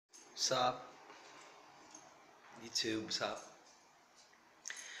Sup, YouTube, sup.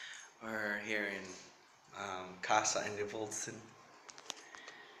 We're here in Casa in Revolton.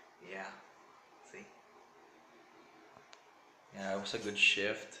 Yeah, see? Yeah, it was a good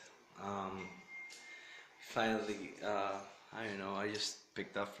shift. Um, Finally, I don't know, I just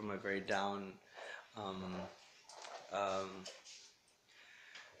picked up from a very um, um,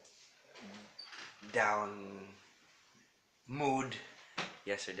 down mood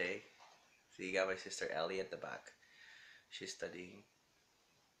yesterday. So you got my sister Ellie at the back. She's studying.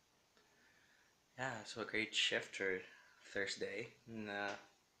 Yeah, so a great shift for Thursday. And,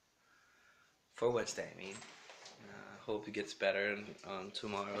 for Wednesday, I mean. Hope it gets better on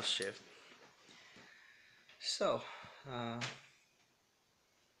tomorrow's shift. So, uh,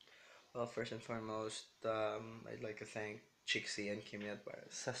 well, first and foremost, I'd like to thank Chixie and Kimyat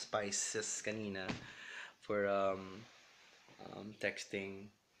sa Spices kanina for texting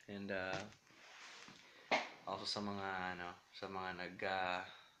and also sa mga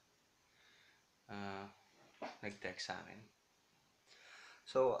uh, nag-text sa akin.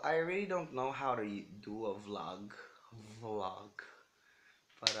 So, I really don't know how to do a vlog,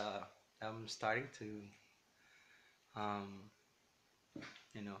 but I'm starting to um,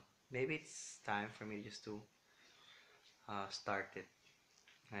 you know, maybe it's time for me just to start it.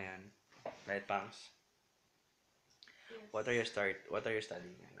 Ngayon. Right, Pangs? Yes. What are you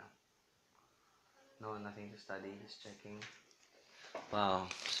studying right now? No, nothing to study, just checking. Wow,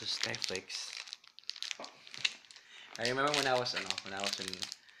 this is Netflix. I remember when I was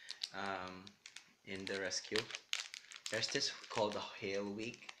in the rescue. There's this called a Hail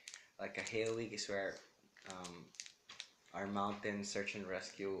Week. Like a Hail Week is where um, our mountain search and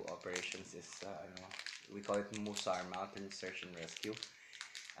rescue operations is we call it Musar Mountain Search and Rescue.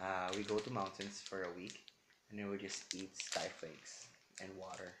 We go to mountains for a week, and then we just eat skyflakes and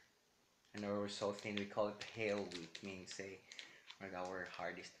water. And our result thing we call it Hail Week, meaning say like our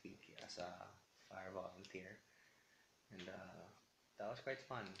hardest week as a fire volunteer, and that was quite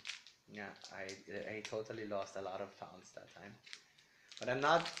fun. Yeah, I totally lost a lot of pounds that time. But I'm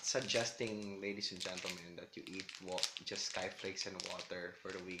not suggesting, ladies and gentlemen, that you eat just skyflakes and water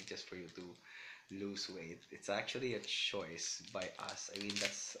for the week just for you to lose weight. It's actually a choice by us. I mean,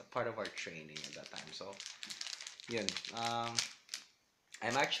 that's a part of our training at that time. So, yun.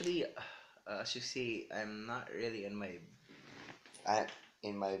 I'm actually, as you see, I'm not really uh,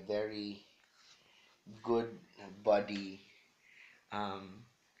 in my very good body um,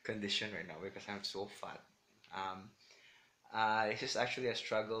 condition right now because I'm so fat. Um, it's just actually a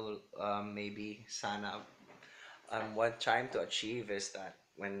struggle. Maybe sana. What I'm trying to achieve is that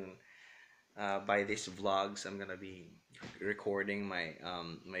when by these vlogs, I'm gonna be recording my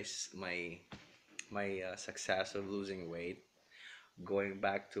success of losing weight, going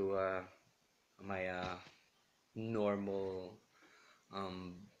back to my normal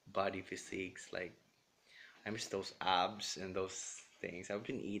um, body physiques. Like I miss those abs and those things. I've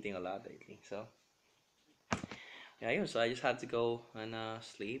been eating a lot lately, so yeah. So I just had to go and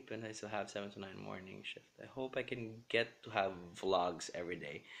sleep, and I still have 7 to 9 morning shift. I hope I can get to have vlogs every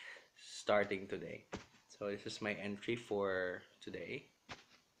day, starting today. So this is my entry for today,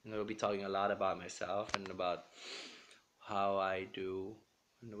 and I'll be talking a lot about myself and about how I do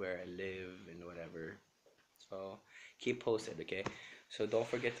and where I live and whatever. So keep posted, okay? So don't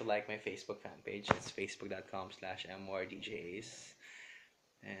forget to like my Facebook fan page. It's facebook.com/mordjs.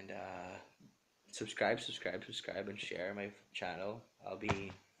 And subscribe, and share my channel. I'll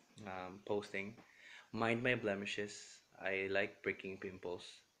be posting. Mind my blemishes. I like breaking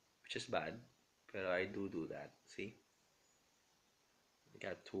pimples, which is bad, but I do that. See? I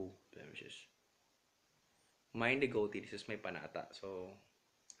got 2 blemishes. Mind the goatee. This is my panata. So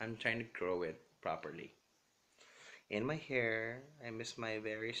I'm trying to grow it properly. In my hair, I miss my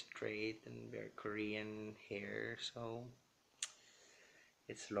very straight and very Korean hair, so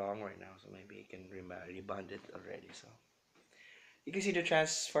it's long right now, so maybe I can rebond it already. So you can see the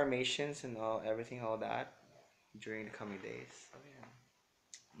transformations and all that during the coming days. So yeah.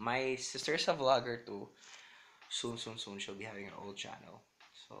 My sister's a vlogger too. Soon she'll be having her own channel.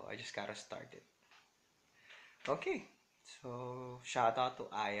 So I just gotta start it. Okay. So shout out to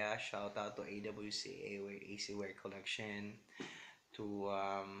Aya, shout out to ACEY Wear Collection, to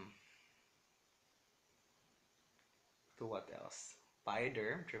what else?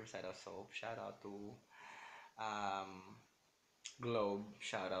 Bioderm, Germicidal Soap. Shout out to um, Globe.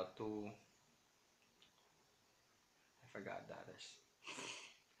 Shout out to I forgot the others.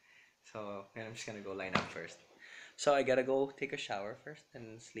 So I'm just gonna go line up first. So I gotta go take a shower first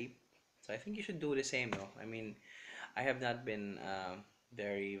and sleep. So I think you should do the same though. I mean, I have not been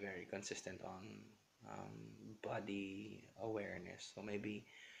very, very consistent on body awareness. So maybe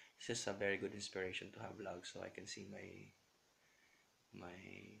it's just a very good inspiration to have vlogs so I can see my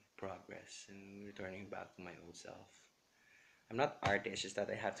progress and returning back to my old self. I'm not arty, it's just that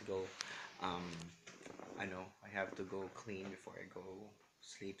I have to go I know I have to go clean before I go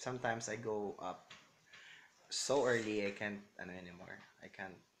sleep. Sometimes I go up so early I can't anymore. I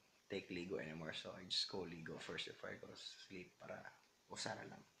can't take ligo anymore, so I just go ligo first before I go sleep para usara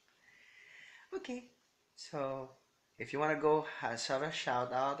lang. Okay, so if you want to go have a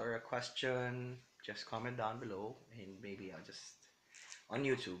shout out or a question, just comment down below and maybe I'll just on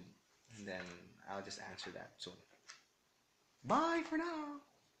YouTube and then I'll just answer that soon. Bye for now.